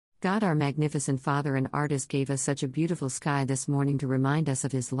God, our magnificent Father and artist, gave us such a beautiful sky this morning to remind us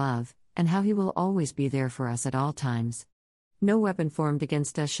of His love, and how He will always be there for us at all times. No weapon formed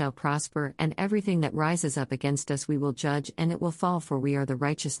against us shall prosper, and everything that rises up against us we will judge, and it will fall, for we are the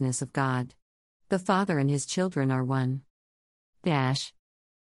righteousness of God. The Father and His children are one.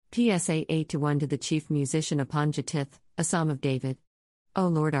 PSA 8:1 to the chief musician upon Jettith, a psalm of David. O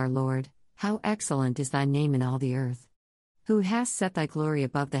Lord, our Lord, how excellent is thy name in all the earth! Who hast set thy glory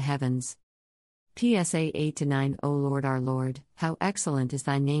above the heavens? PSA 8-9 O Lord, our Lord, how excellent is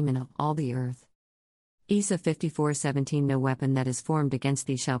thy name in all the earth! Isa 54:17 No weapon that is formed against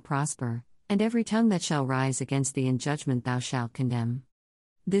thee shall prosper, and every tongue that shall rise against thee in judgment thou shalt condemn.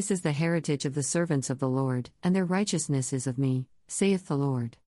 This is the heritage of the servants of the Lord, and their righteousness is of me, saith the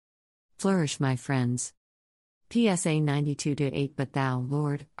Lord. Flourish, my friends. PSA 92-8 But thou,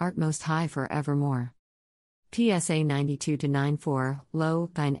 Lord, art most high for evermore. PSA 92-9 Lo,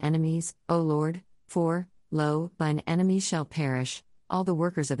 thine enemies, O Lord, lo, thine enemies shall perish, all the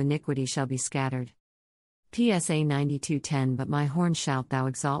workers of iniquity shall be scattered. PSA 92:10 But my horn shalt thou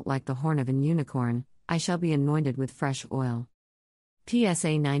exalt like the horn of an unicorn, I shall be anointed with fresh oil.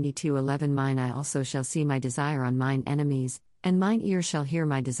 PSA 92:11 Mine eye also shall see my desire on mine enemies, and mine ear shall hear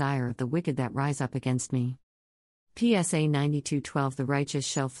my desire of the wicked that rise up against me. PSA 92:12 The righteous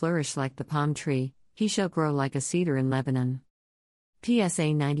shall flourish like the palm tree, he shall grow like a cedar in Lebanon.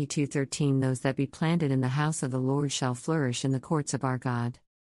 PSA 92:13 Those that be planted in the house of the Lord shall flourish in the courts of our God.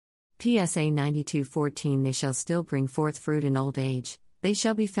 PSA 92:14 They shall still bring forth fruit in old age, they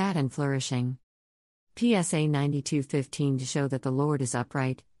shall be fat and flourishing. PSA 92:15 To show that the Lord is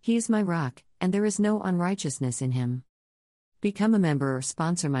upright, He is my rock, and there is no unrighteousness in Him. Become a member or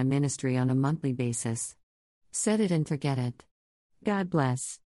sponsor my ministry on a monthly basis. Set it and forget it. God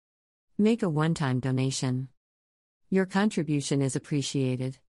bless. Make a one-time donation. Your contribution is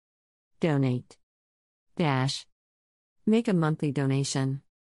appreciated. Donate. Make a monthly donation.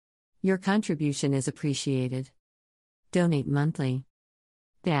 Your contribution is appreciated. Donate monthly.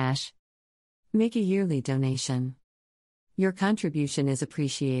 Make a yearly donation. Your contribution is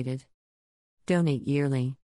appreciated. Donate yearly.